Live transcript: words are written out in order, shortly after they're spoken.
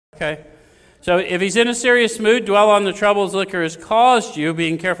Okay. So if he's in a serious mood, dwell on the troubles liquor has caused you,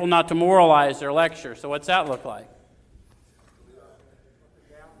 being careful not to moralize their lecture. So what's that look like?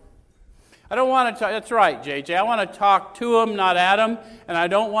 I don't want to talk, that's right, JJ. I want to talk to him, not at him, and I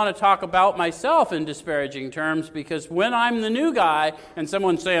don't want to talk about myself in disparaging terms, because when I'm the new guy and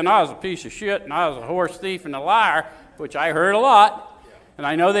someone's saying I was a piece of shit and I was a horse thief and a liar, which I heard a lot, and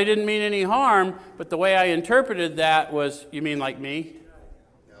I know they didn't mean any harm, but the way I interpreted that was, you mean like me?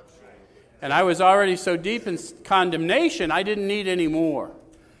 And I was already so deep in condemnation, I didn't need any more.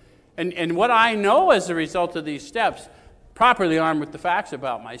 And what I know as a result of these steps, properly armed with the facts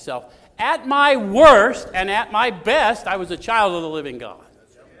about myself, at my worst and at my best, I was a child of the living God.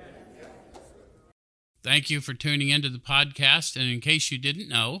 Thank you for tuning into the podcast. And in case you didn't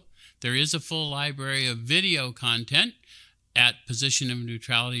know, there is a full library of video content at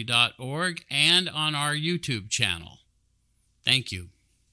positionofneutrality.org and on our YouTube channel. Thank you.